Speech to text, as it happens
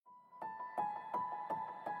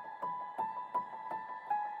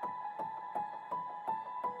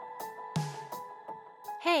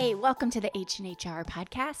Hey, welcome to the H&H Hour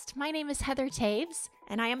podcast. My name is Heather Taves.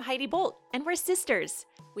 And I am Heidi Bolt, and we're sisters.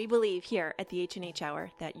 We believe here at the H&H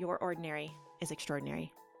Hour that your ordinary is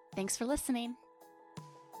extraordinary. Thanks for listening.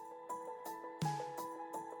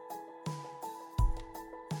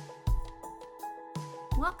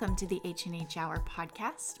 Welcome to the H&H Hour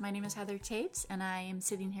podcast. My name is Heather Taves, and I am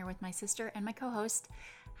sitting here with my sister and my co-host,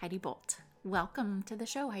 Heidi Bolt. Welcome to the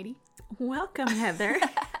show, Heidi. Welcome, Heather.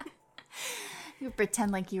 You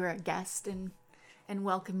pretend like you were a guest and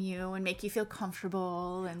welcome you and make you feel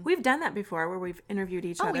comfortable. And We've done that before where we've interviewed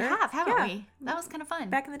each other. we have, haven't Yeah. we? That was kind of fun.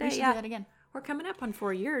 Back in the day, we should yeah. do that again. We're coming up on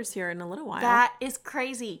 4 years here in a little while. That is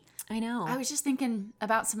crazy. I know. I was just thinking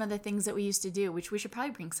about some of the things that we used to do, which we should probably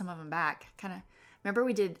bring some of them back. Remember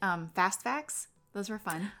we did Fast Facts? Those were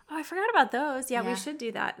fun. Oh, I forgot about those. Yeah, Yeah. we should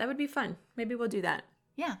do that. That would be fun. Maybe we'll do that.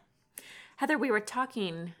 Yeah. Heather, we were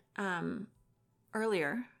talking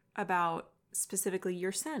earlier about specifically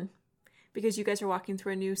your son because you guys are walking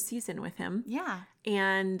through a new season with him. Yeah.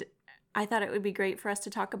 And I thought it would be great for us to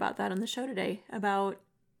talk about that on the show today, about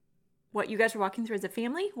what you guys are walking through as a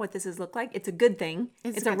family, what this has looked like. It's a good thing.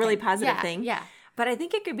 It's a really positive thing. Yeah. But I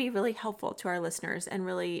think it could be really helpful to our listeners and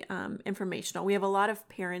really informational. We have a lot of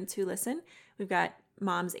parents who listen. We've got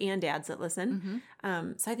moms and dads that listen.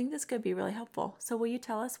 So I think this could be really helpful. So will you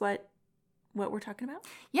tell us what we're talking about?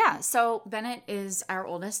 Yeah. So Bennett is our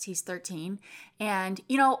oldest. He's 13. And,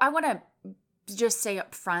 I want to just say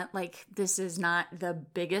up front, like, this is not the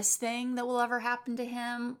biggest thing that will ever happen to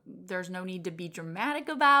him. There's no need to be dramatic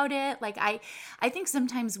about it. Like, I think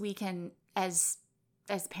sometimes we can, as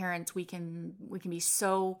parents, we can be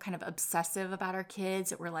so kind of obsessive about our kids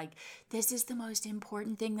that we're like, this is the most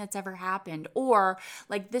important thing that's ever happened, or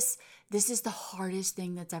like this is the hardest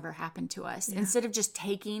thing that's ever happened to us. Yeah. Instead of just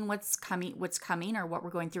taking what's coming or what we're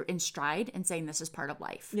going through in stride and saying this is part of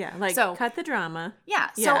life. Yeah, like so, cut the drama.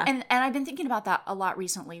 Yeah. So Yeah. and I've been thinking about that a lot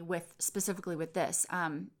recently specifically with this.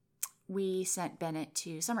 We sent Bennett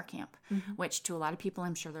to summer camp, which to a lot of people,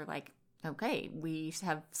 I'm sure they're like, okay, we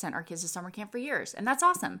have sent our kids to summer camp for years, and that's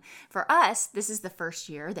awesome. For us, this is the first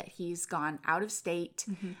year that he's gone out of state,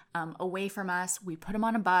 away from us. We put him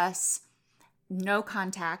on a bus, no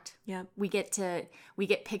contact. Yep. We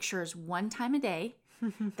get pictures one time a day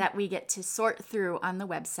that we get to sort through on the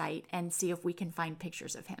website and see if we can find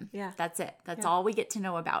pictures of him. Yeah. That's it. That's all we get to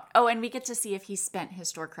know about. Oh, and we get to see if he spent his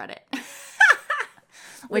store credit.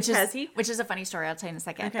 Which is a funny story. I'll tell you in a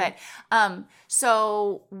second. Okay. But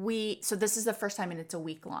so this is the first time, and it's a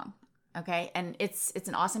week long. Okay, and it's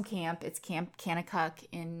an awesome camp. It's Camp Kanakuk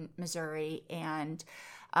in Missouri, and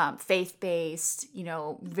faith-based.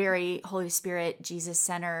 Very Holy Spirit,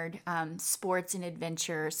 Jesus-centered, sports and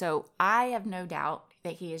adventure. So I have no doubt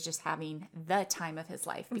that he is just having the time of his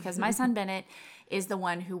life, because my son Bennett is the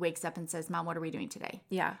one who wakes up and says, Mom, what are we doing today?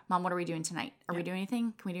 Yeah. Mom, what are we doing tonight? Are we doing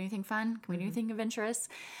anything? Can we do anything fun? Can we do anything adventurous?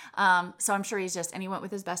 So I'm sure and he went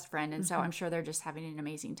with his best friend. And so I'm sure they're just having an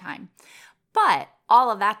amazing time. But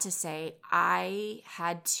all of that to say, I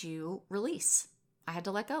had to release. I had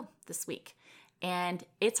to let go this week. And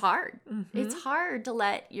it's hard. It's hard to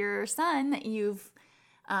let your son that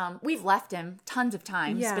we've left him tons of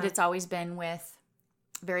times, but it's always been with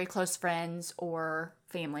very close friends or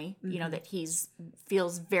family, that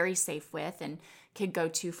feels very safe with and could go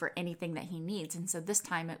to for anything that he needs. And so this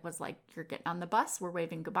time it was like, you're getting on the bus, we're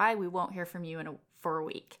waving goodbye, we won't hear from you for a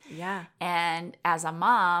week. Yeah. And as a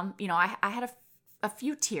mom, I had a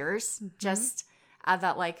few tears just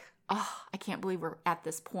that, like, oh, I can't believe we're at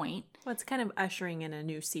this point. Well, it's kind of ushering in a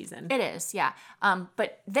new season. It is, yeah.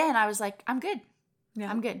 But then I was like, I'm good.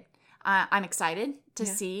 Yeah. I'm good. I'm excited to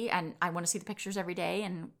see, and I want to see the pictures every day.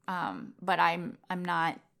 And but I'm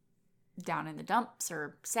not down in the dumps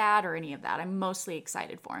or sad or any of that. I'm mostly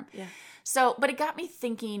excited for him. Yeah. So, but it got me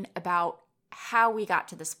thinking about how we got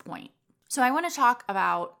to this point. So I want to talk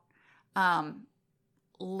about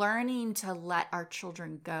learning to let our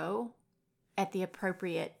children go at the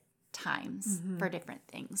appropriate times for different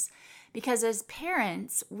things. Because as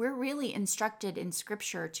parents, we're really instructed in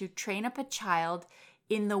Scripture to train up a child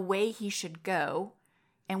in the way he should go,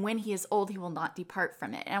 and when he is old, he will not depart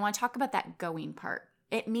from it. And I want to talk about that going part.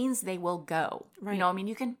 It means they will go. Right.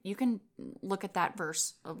 You can look at that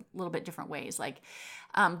verse a little bit different ways. Like,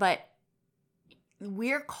 but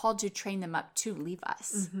we're called to train them up to leave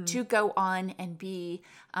us, to go on and be,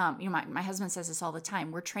 my husband says this all the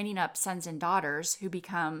time. We're training up sons and daughters who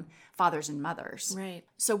become fathers and mothers. Right.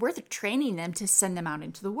 So we're training them to send them out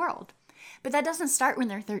into the world. But that doesn't start when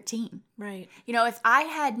they're 13. Right. If I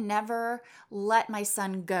had never let my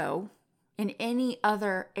son go in any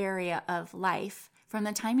other area of life from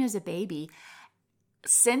the time he was a baby,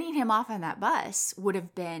 sending him off on that bus would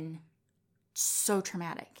have been so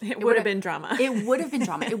traumatic. It would have been drama. It would have been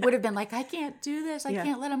drama. It would have been like, I can't do this. I Yeah.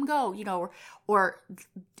 can't let him go, or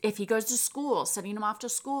if he goes to school, sending him off to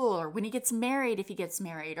school, or when he gets married, if he gets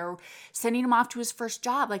married, or sending him off to his first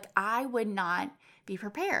job. Like, I would not be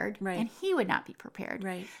prepared, Right. and he would not be prepared.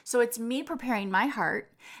 Right. So it's me preparing my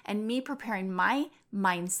heart and me preparing my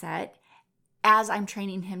mindset as I'm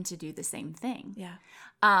training him to do the same thing. Yeah.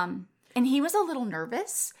 And he was a little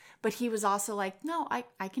nervous, but he was also like, no,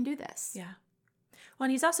 I can do this. Yeah. Well,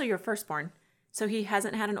 and he's also your firstborn. So he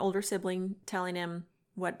hasn't had an older sibling telling him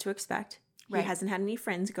what to expect. Right. He hasn't had any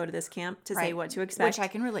friends go to this camp to say Right. what to expect. Which I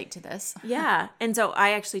can relate to this. Yeah. And so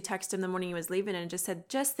I actually texted him the morning he was leaving and just said,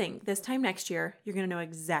 just think, this time next year, you're going to know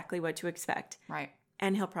exactly what to expect. Right.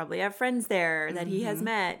 And he'll probably have friends there that he has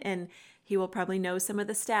met, and he will probably know some of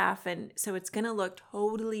the staff. And so it's going to look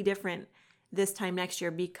totally different this time next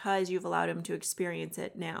year because you've allowed him to experience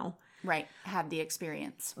it now. Right. Have the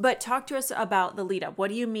experience. But talk to us about the lead up. What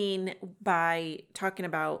do you mean by talking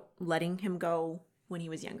about letting him go when he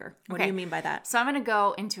was younger? What do Okay. you mean by that? So I'm going to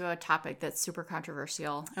go into a topic that's super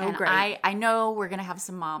controversial. Oh, and great. I know we're going to have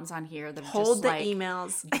some moms on here that Hold just the like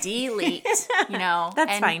emails. delete, That's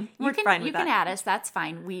and fine. We're fine with you can that. add us. That's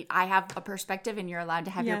fine. I have a perspective and you're allowed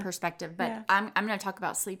to have your Yeah. perspective, but Yeah. I'm going to talk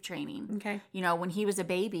about sleep training. Okay. When he was a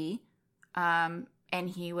baby, and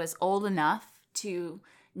he was old enough to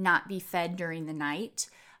not be fed during the night,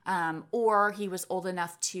 or he was old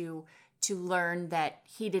enough to learn that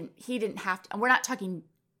he didn't have to. And we're not talking,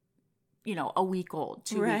 a week old,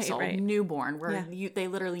 2 weeks Right, old, right. newborn, where Yeah. they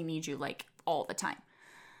literally need you like all the time.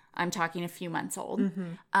 I'm talking a few months old.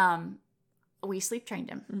 Mm-hmm. We sleep trained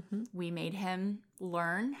him. Mm-hmm. We made him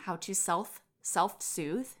learn how to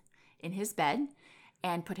self-soothe in his bed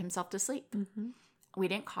and put himself to sleep. Mm-hmm. We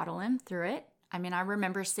didn't coddle him through it. I mean, I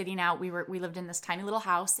remember sitting out, we lived in this tiny little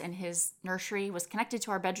house, and his nursery was connected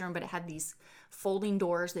to our bedroom, but it had these folding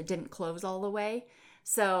doors that didn't close all the way.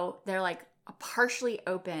 So they're like partially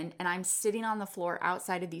open, and I'm sitting on the floor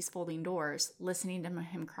outside of these folding doors listening to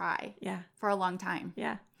him cry Yeah. for a long time.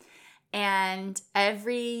 Yeah. And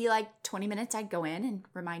every 20 minutes I'd go in and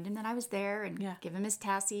remind him that I was there and Yeah. give him his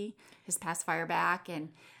Tassie, his pacifier back,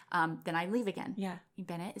 and then I'd leave again. Yeah.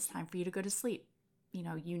 Bennett, it's time for you to go to sleep. You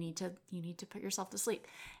need to put yourself to sleep.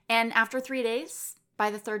 And after 3 days, by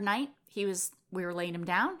the third night, we were laying him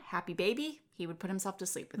down, happy baby. He would put himself to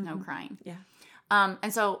sleep with no crying. Yeah.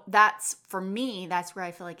 And so that's, for me, that's where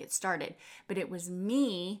I feel like it started. But it was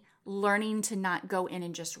me learning to not go in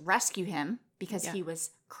and just rescue him because Yeah. he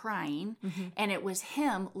was crying. Mm-hmm. And it was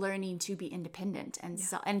him learning to be independent.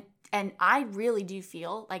 And I really do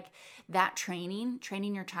feel like that training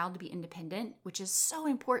your child to be independent, which is so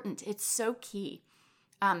important. It's so key.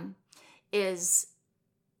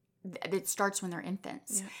 It starts when they're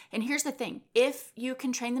infants. Yeah. And here's the thing. If you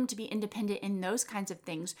can train them to be independent in those kinds of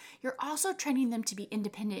things, you're also training them to be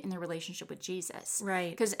independent in their relationship with Jesus.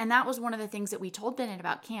 Right. And that was one of the things that we told Bennett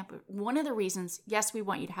about camp. One of the reasons, yes, we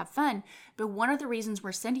want you to have fun, but one of the reasons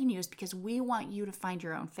we're sending you is because we want you to find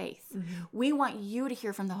your own faith. Mm-hmm. We want you to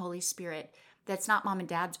hear from the Holy Spirit that's not mom and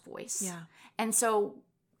dad's voice. Yeah. And so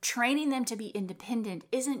training them to be independent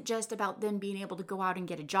isn't just about them being able to go out and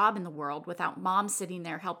get a job in the world without mom sitting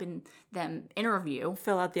there helping them interview.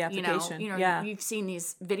 Fill out the application. Yeah. You've seen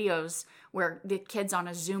these videos where the kid's on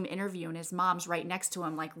a Zoom interview and his mom's right next to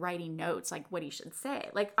him, like writing notes, like what he should say.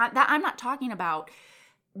 I'm not talking about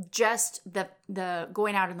just the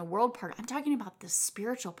going out in the world part. I'm talking about the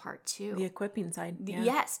spiritual part too. The equipping side. Yeah.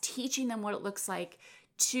 Yes, teaching them what it looks like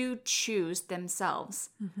to choose themselves.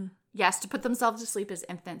 Mm-hmm. Yes, to put themselves to sleep as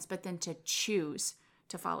infants, but then to choose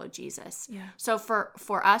to follow Jesus. Yeah. So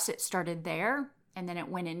for us, it started there, and then it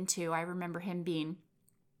went into, I remember him being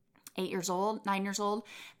 9 years old,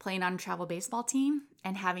 playing on a travel baseball team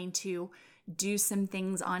and having to do some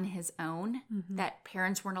things on his own that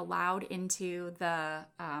parents weren't allowed into the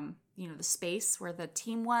space where the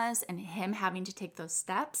team was, and him having to take those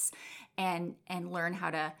steps and learn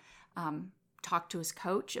how to talk to his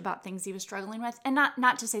coach about things he was struggling with. And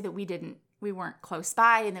not to say that we weren't close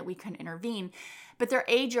by and that we couldn't intervene, but they're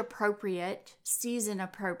age appropriate, season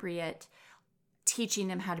appropriate, teaching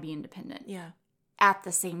them how to be independent. Yeah. At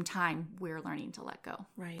the same time, we're learning to let go.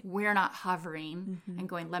 Right. We're not hovering and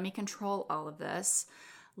going, let me control all of this.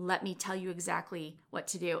 Let me tell you exactly what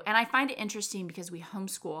to do. And I find it interesting because we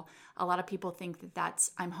homeschool. A lot of people think that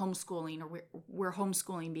I'm homeschooling, or we're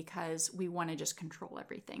homeschooling because we want to just control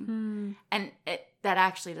everything. And that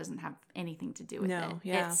actually doesn't have anything to do with it.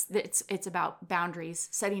 Yeah. It's about boundaries,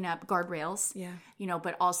 setting up guardrails. Yeah.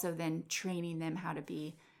 But also then training them how to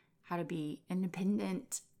be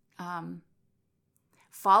independent.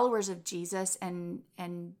 followers of Jesus and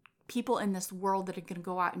people in this world that are going to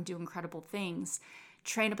go out and do incredible things,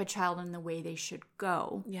 train up a child in the way they should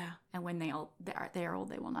go. Yeah. And when they are old,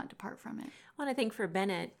 they will not depart from it. Well, I think for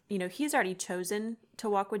Bennett, he's already chosen to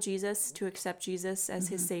walk with Jesus, to accept Jesus as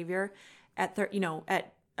his Savior at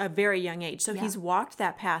a very young age. So he's walked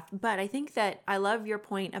that path. But I think that I love your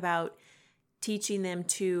point about teaching them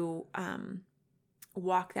to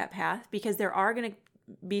walk that path, because there are going to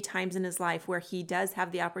be times in his life where he does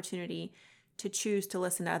have the opportunity to choose to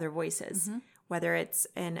listen to other voices, whether it's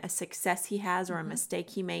in a success he has or a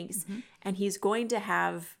mistake he makes. And he's going to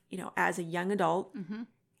have, as a young adult,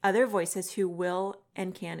 other voices who will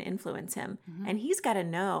and can influence him. And he's got to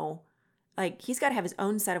know, he's got to have his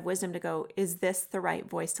own set of wisdom to go, is this the right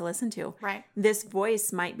voice to listen to? Right. This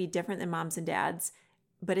voice might be different than mom's and dad's,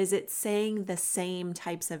 but is it saying the same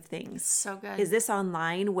types of things? So good. Is this on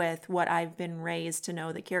line with what I've been raised to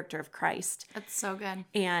know, the character of Christ? That's so good.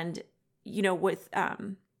 And, with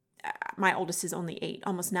my oldest is only 8,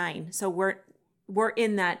 almost 9. So we're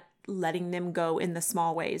in that letting them go in the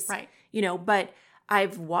small ways. Right. But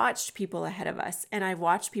I've watched people ahead of us, and I've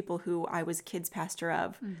watched people who I was kids pastor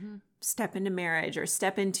of step into marriage or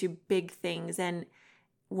step into big things, and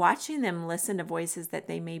watching them listen to voices that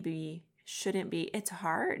they maybe shouldn't be. It's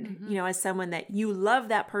hard, as someone that you love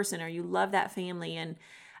that person or you love that family. And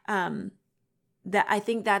that I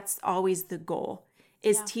think that's always the goal,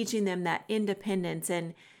 is teaching them that independence.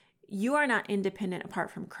 And you are not independent apart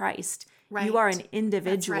from Christ. Right. You are an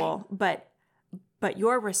individual, but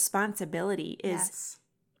your responsibility is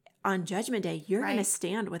on Judgment Day, you're going to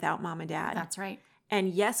stand without mom and dad. That's right. And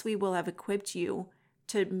yes, we will have equipped you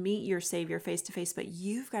to meet your Savior face to face, but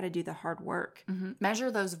you've got to do the hard work. Measure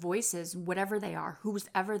those voices, whatever they are,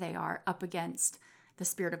 whoever they are, up against the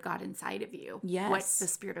Spirit of God inside of you. Yes. What the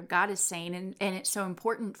Spirit of God is saying. And it's so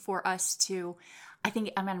important for us to,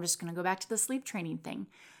 I'm just going to go back to the sleep training thing.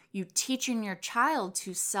 You teaching your child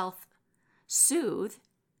to self-soothe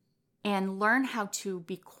and learn how to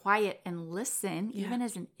be quiet and listen, even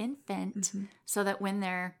as an infant, so that when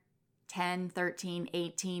they're 10, 13,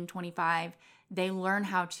 18, 25, they learn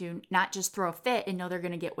how to not just throw a fit and know they're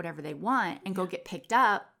going to get whatever they want and go get picked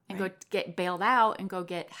up and go get bailed out and go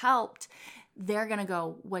get helped. They're going to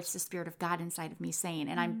go, what's the Spirit of God inside of me saying?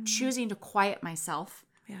 And I'm choosing to quiet myself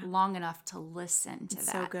long enough to listen to that.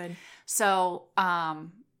 So good. So,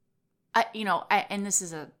 and this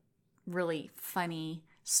is a really funny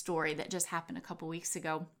story that just happened a couple weeks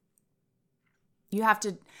ago. You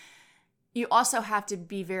also have to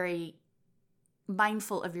be very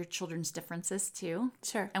mindful of your children's differences too.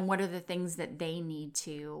 Sure. And what are the things that they need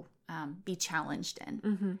to be challenged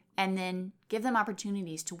in. And then give them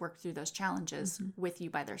opportunities to work through those challenges with you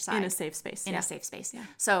by their side. In a safe space. In a safe space. Yeah.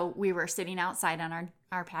 So we were sitting outside on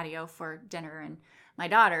our patio for dinner, and my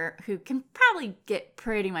daughter, who can probably get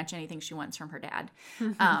pretty much anything she wants from her dad,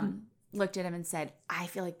 looked at him and said, I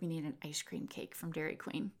feel like we need an ice cream cake from Dairy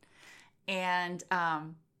Queen. And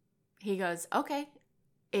he goes, okay,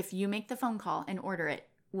 if you make the phone call and order it,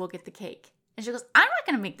 we'll get the cake. And she goes, I'm not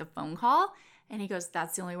going to make the phone call. And he goes,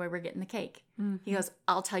 that's the only way we're getting the cake. He goes,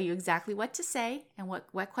 I'll tell you exactly what to say and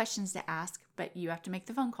what questions to ask, but you have to make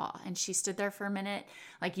the phone call. And she stood there for a minute.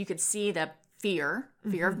 Like, you could see the fear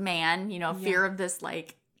of man, fear of this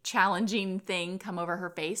challenging thing come over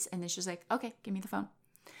her face. And then she's like, okay, give me the phone.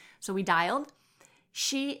 So we dialed.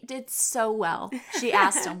 She did so well. She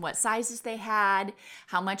asked them what sizes they had,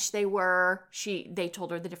 how much they were. They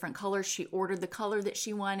told her the different colors. She ordered the color that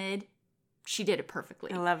she wanted. She did it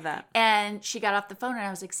perfectly. I love that. And she got off the phone and I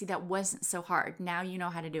was like, see, that wasn't so hard. Now you know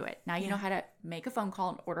how to do it. Now you know how to make a phone call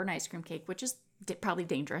and order an ice cream cake, which is probably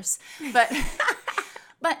dangerous. But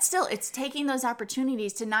but still, it's taking those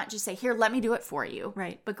opportunities to not just say, here, let me do it for you.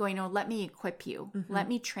 Right. But going, let me equip you. Let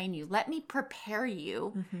me train you. Let me prepare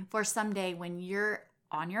you for someday when you're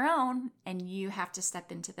on your own and you have to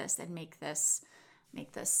step into this and make this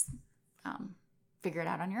figure it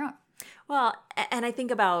out on your own. Well, and I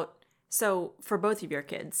think about, so for both of your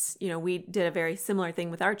kids, we did a very similar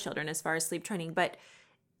thing with our children as far as sleep training, but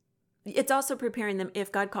it's also preparing them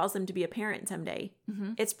if God calls them to be a parent someday.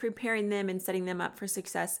 It's preparing them and setting them up for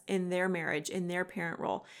success in their marriage, in their parent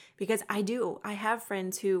role. Because I have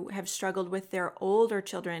friends who have struggled with their older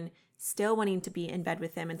children still wanting to be in bed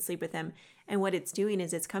with them and sleep with them. And what it's doing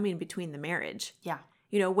is it's coming between the marriage. Yeah.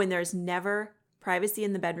 When there's never privacy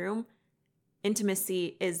in the bedroom,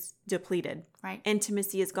 intimacy is depleted. Right.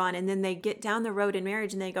 Intimacy is gone. And then they get down the road in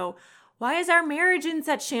marriage and they go, why is our marriage in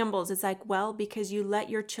such shambles? It's like, well, because you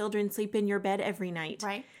let your children sleep in your bed every night.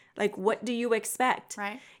 Right. Like, what do you expect?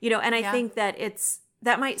 Right. And I think that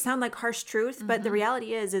that might sound like harsh truth, but the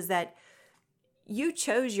reality is that you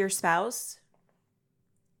chose your spouse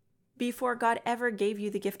before God ever gave you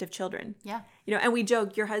the gift of children. Yeah. You know, and we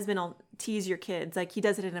joke, your husband will tease your kids. Like, he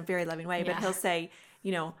does it in a very loving way, but Yeah. he'll say,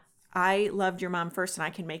 you know, I loved your mom first and I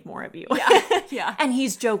can make more of you. Yeah. Yeah. And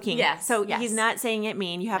he's joking. Yes, So yes. he's not saying it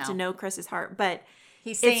mean. You have to No. know Chris's heart. But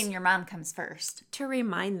He's saying your mom comes first. to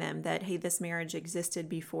remind them that, hey, this marriage existed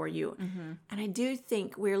before you. Mm-hmm. And I do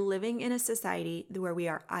think we're living in a society where we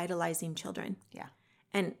are idolizing children. Yeah.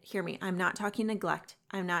 And hear me, I'm not talking neglect.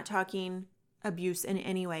 I'm not talking abuse in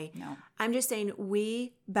any way. No. I'm just saying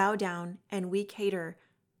we bow down and we cater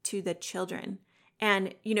to the children.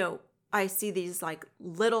 And, you know, I see these like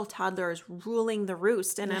little toddlers ruling the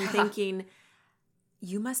roost. And I'm thinking,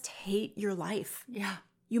 you must hate your life. Yeah.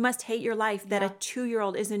 You must hate your life that Yeah. a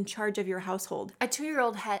 2-year-old is in charge of your household. A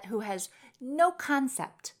 2-year-old who has no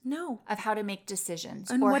concept No. of how to make decisions.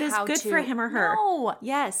 And or what is how good to, for him or her. No.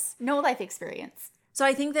 Yes. No life experience. So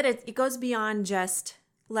I think that it goes beyond just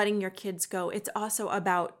letting your kids go. It's also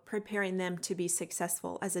about preparing them to be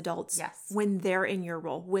successful as adults. Yes. When they're in your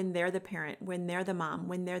role, when they're the parent, when they're the mom,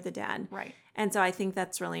 when they're the dad. Right. And so I think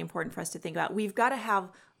that's really important for us to think about. We've got to have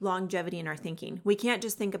longevity in our thinking. We can't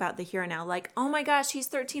just think about the here and now, like, oh my gosh, he's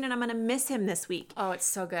 13 and I'm going to miss him this week. Oh, it's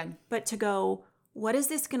so good. But to go, what is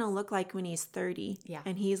this going to look like when he's 30? Yeah.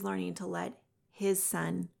 And he's learning to let his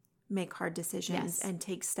son make hard decisions Yes. and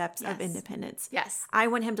take steps of Yes. independence. Yes. I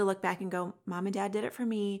want him to look back and go, Mom and Dad did it for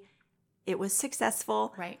me. It was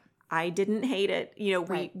successful. Right. I didn't hate it. You know,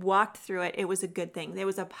 Right. we walked through it. It was a good thing. It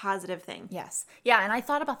was a positive thing. Yes. Yeah, and I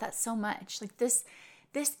thought about that so much. Like this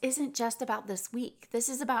isn't just about this week. This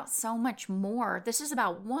is about so much more. This is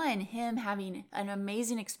about him having an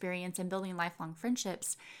amazing experience and building lifelong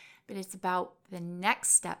friendships. But it's about the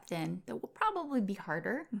next step then that will probably be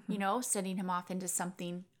harder, you know, sending him off into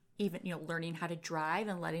something, even, you know, learning how to drive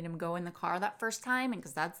and letting him go in the car that first time. And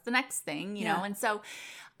because that's the next thing, you know. And so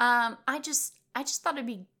I just thought it'd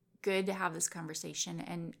be good to have this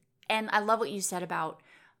conversation. And I love what you said about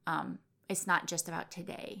it's not just about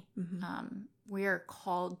today. We are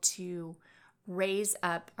called to raise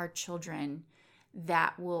up our children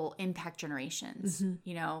that will impact generations.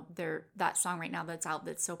 You know, that song right now that's out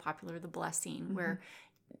that's so popular, The Blessing, where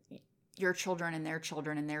your children and their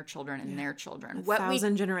children and their children and their children. A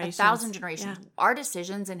thousand generations. 1,000 generations. Yeah. Our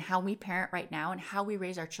decisions and how we parent right now and how we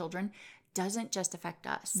raise our children doesn't just affect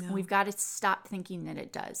us. No. We've got to stop thinking that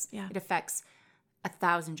it does. Yeah. It affects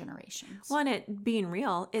 1,000 generations. Well, and it being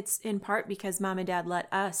real, it's in part because Mom and Dad let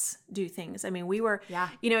us do things. I mean, we were,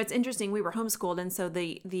 you know, it's interesting. We were homeschooled. And so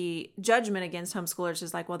the judgment against homeschoolers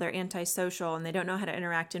is like, well, they're antisocial and they don't know how to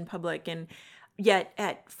interact in public. And yet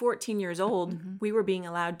at 14 years old, we were being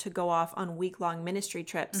allowed to go off on week-long ministry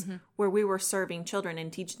trips where we were serving children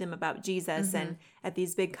and teaching them about Jesus and at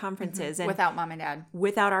these big conferences. And without Mom and Dad.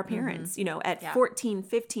 Without our parents, you know, at 14,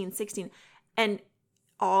 15, 16. And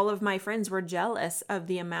all of my friends were jealous of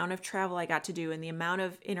the amount of travel I got to do and the amount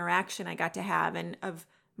of interaction I got to have and of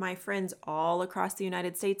my friends all across the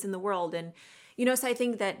United States and the world. And, you know, so I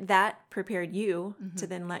think that prepared you to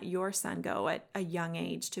then let your son go at a young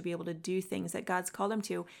age to be able to do things that God's called him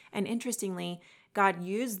to. And interestingly, God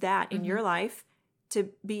used that in your life to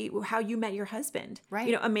be how you met your husband. Right.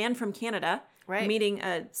 You know, a man from Canada meeting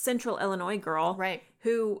a Central Illinois girl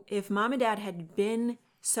who, if Mom and Dad had been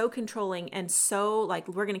so controlling and so like,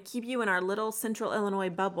 we're going to keep you in our little Central Illinois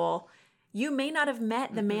bubble, you may not have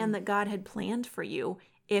met the man that God had planned for you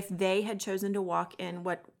if they had chosen to walk in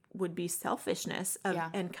what would be selfishness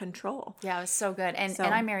and control. Yeah, it was so good. And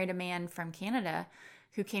I married a man from Canada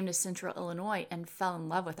who came to Central Illinois and fell in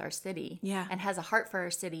love with our city. Yeah. And has a heart for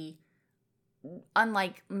our city,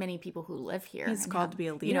 unlike many people who live here. He's called to be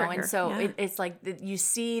a leader. You know, here. and so it's like you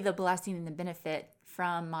see the blessing and the benefit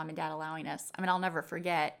from Mom and Dad allowing us. I mean, I'll never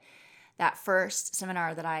forget that first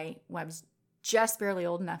seminar that I was just barely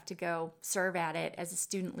old enough to go serve at it as a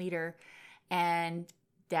student leader. And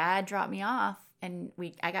Dad dropped me off and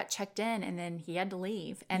I got checked in and then he had to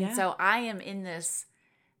leave. And so I am in this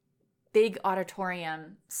big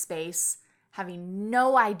auditorium space having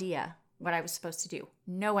no idea what I was supposed to do.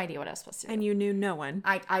 No idea what I was supposed to do. And you knew no one.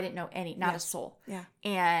 I didn't know not a soul. Yeah.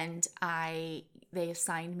 And they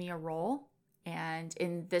assigned me a role. And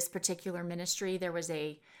in this particular ministry, there was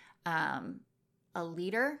a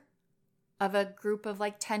leader of a group of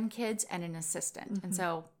like 10 kids and an assistant. And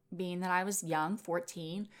so being that I was young,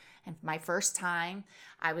 14, and my first time,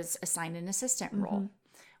 I was assigned an assistant role.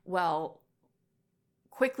 Well,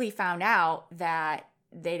 quickly found out that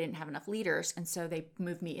they didn't have enough leaders. And so they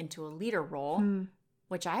moved me into a leader role,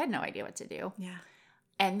 which I had no idea what to do. Yeah.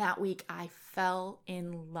 And that week I fell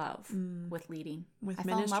in love with leading. With I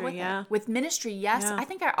fell in love ministry, with yeah. it. With ministry, yes. Yeah. I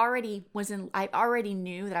think I already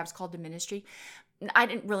knew that I was called to ministry. I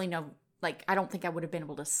didn't really know, like, I don't think I would have been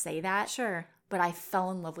able to say that. Sure. But I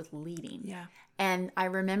fell in love with leading. Yeah. And I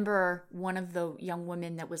remember one of the young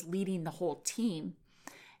women that was leading the whole team.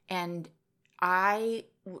 And I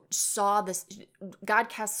saw this, God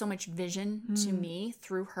cast so much vision to me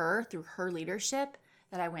through her leadership,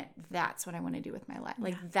 that I went, that's what I want to do with my life.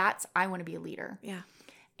 Like, I want to be a leader. Yeah.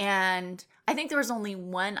 And I think there was only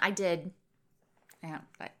one. I did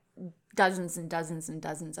dozens and dozens and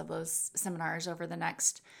dozens of those seminars over the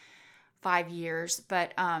next 5 years.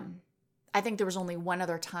 But I think there was only one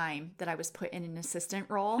other time that I was put in an assistant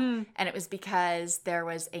role. And it was because there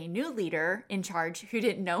was a new leader in charge who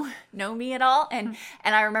didn't know me at all. And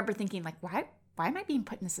I remember thinking, like, why am I being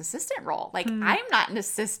put in this assistant role? Like, I'm not an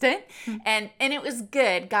assistant. And it was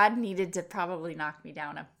good. God needed to probably knock me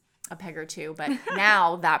down a peg or two. But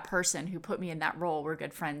now that person who put me in that role, we're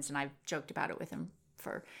good friends. And I've joked about it with him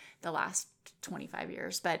for the last 25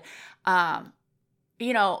 years. But,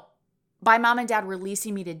 you know, by mom and dad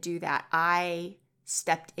releasing me to do that, I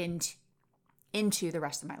stepped into the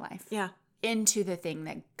rest of my life. Yeah. Into the thing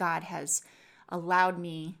that God has allowed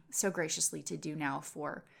me so graciously to do now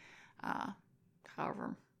for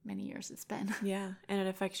however many years it's been. Yeah. And it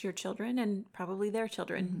affects your children and probably their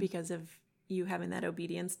children because of you having that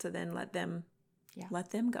obedience to then let them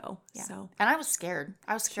go. Yeah. So, and I was scared.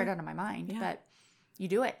 I was scared out of my mind, but you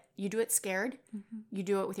do it. You do it scared. You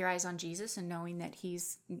do it with your eyes on Jesus and knowing that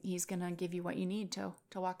he's going to give you what you need to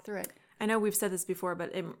walk through it. I know we've said this before,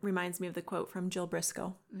 but it reminds me of the quote from Jill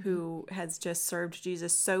Briscoe, who has just served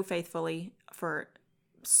Jesus so faithfully for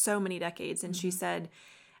so many decades. And she said,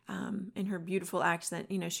 in her beautiful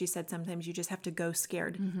accent, you know, she said, sometimes you just have to go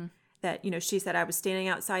scared. That, you know, she said, I was standing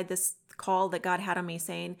outside this call that God had on me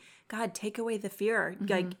saying, God, take away the fear.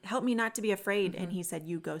 Like, help me not to be afraid. And he said,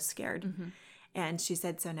 you go scared. And she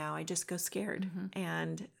said, so now I just go scared.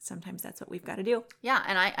 And sometimes that's what we've got to do. Yeah.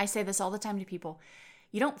 And I say this all the time to people.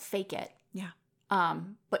 You don't fake it. Yeah.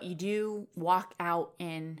 But you do walk out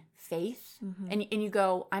in faith. And you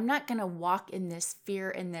go, I'm not going to walk in this fear,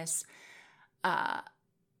 in this,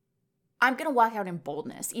 I'm going to walk out in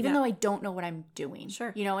boldness, even though I don't know what I'm doing.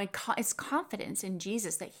 Sure. You know, it's confidence in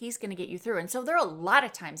Jesus that he's going to get you through. And so there are a lot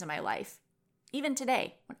of times in my life, even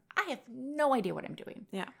today, when I have no idea what I'm doing.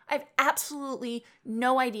 Yeah. I have absolutely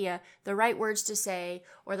no idea the right words to say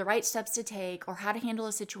or the right steps to take or how to handle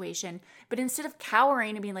a situation. But instead of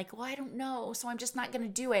cowering and being like, well, I don't know, so I'm just not going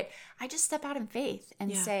to do it, I just step out in faith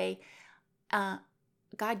and say,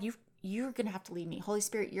 God, you're going to have to lead me. Holy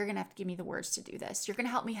Spirit, you're going to have to give me the words to do this. You're going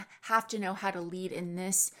to help me have to know how to lead in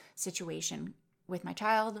this situation with my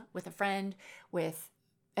child, with a friend, with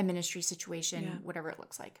a ministry situation, whatever it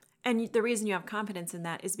looks like. And the reason you have confidence in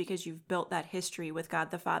that is because you've built that history with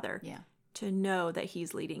God the Father. Yeah. To know that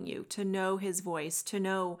he's leading you, to know his voice, to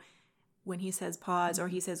know when he says pause or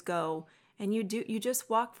he says go, and you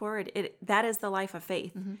just walk forward. That is the life of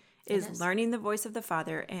faith, is learning the voice of the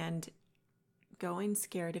Father and going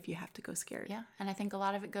scared if you have to go scared. Yeah. And I think a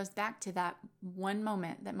lot of it goes back to that one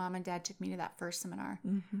moment that mom and dad took me to that first seminar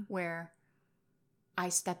where I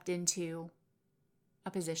stepped into a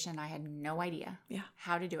position I had no idea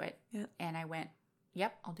how to do it. Yeah. And I went,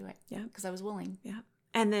 yep, I'll do it. Yeah. Because I was willing. Yeah.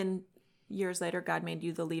 And then years later, God made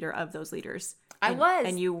you the leader of those leaders. I was.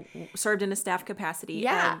 And you served in a staff capacity.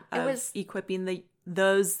 Yeah. It was equipping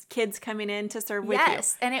those kids coming in to serve with you.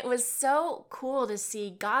 Yes. And it was so cool to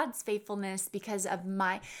see God's faithfulness because of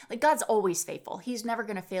God's always faithful. He's never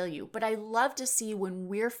going to fail you. But I love to see when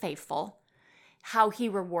we're faithful, how he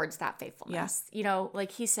rewards that faithfulness. You know,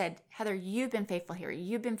 like he said, Heather, you've been faithful here.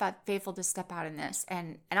 You've been faithful to step out in this.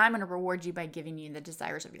 And I'm going to reward you by giving you the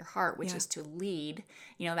desires of your heart, which is to lead.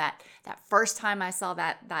 You know, that first time I saw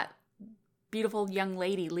that beautiful young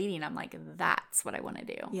lady leading, I'm like, that's what I want to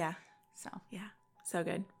do. Yeah. So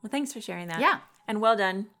good. Well, thanks for sharing that. Yeah. And well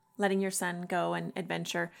done letting your son go and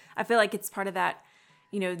adventure. I feel like it's part of that,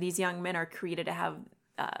 you know, these young men are created to have,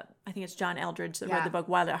 I think it's John Eldredge that wrote the book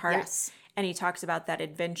Wild at Heart. Yes. And he talks about that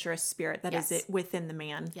adventurous spirit that is within the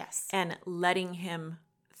man. Yes. And letting him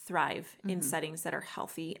thrive in settings that are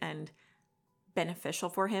healthy and beneficial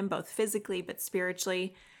for him, both physically but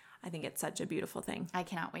spiritually. I think it's such a beautiful thing. I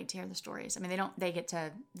cannot wait to hear the stories. I mean, they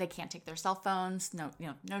can't take their cell phones, no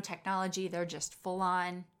technology. They're just full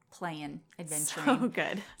on playing, adventuring. So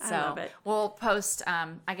good. So I love it. We'll post,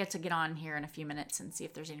 I get to get on here in a few minutes and see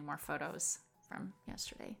if there's any more photos from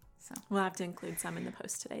yesterday. So we'll have to include some in the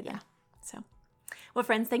post today then. Yeah. So, well,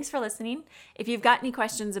 friends, thanks for listening. If you've got any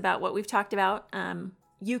questions about what we've talked about,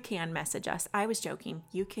 you can message us. I was joking.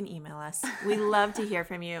 You can email us. We love to hear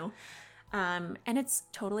from you. And it's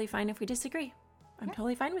totally fine if we disagree. I'm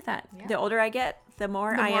totally fine with that. Yeah. The older I get, the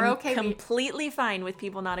more I am completely fine with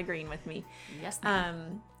people not agreeing with me. Yes,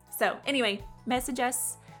 ma'am. So anyway, message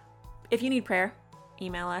us. If you need prayer,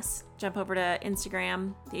 email us. Jump over to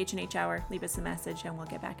Instagram, the H&H Hour, leave us a message, and we'll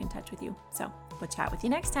get back in touch with you. So we'll chat with you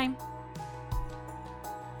next time.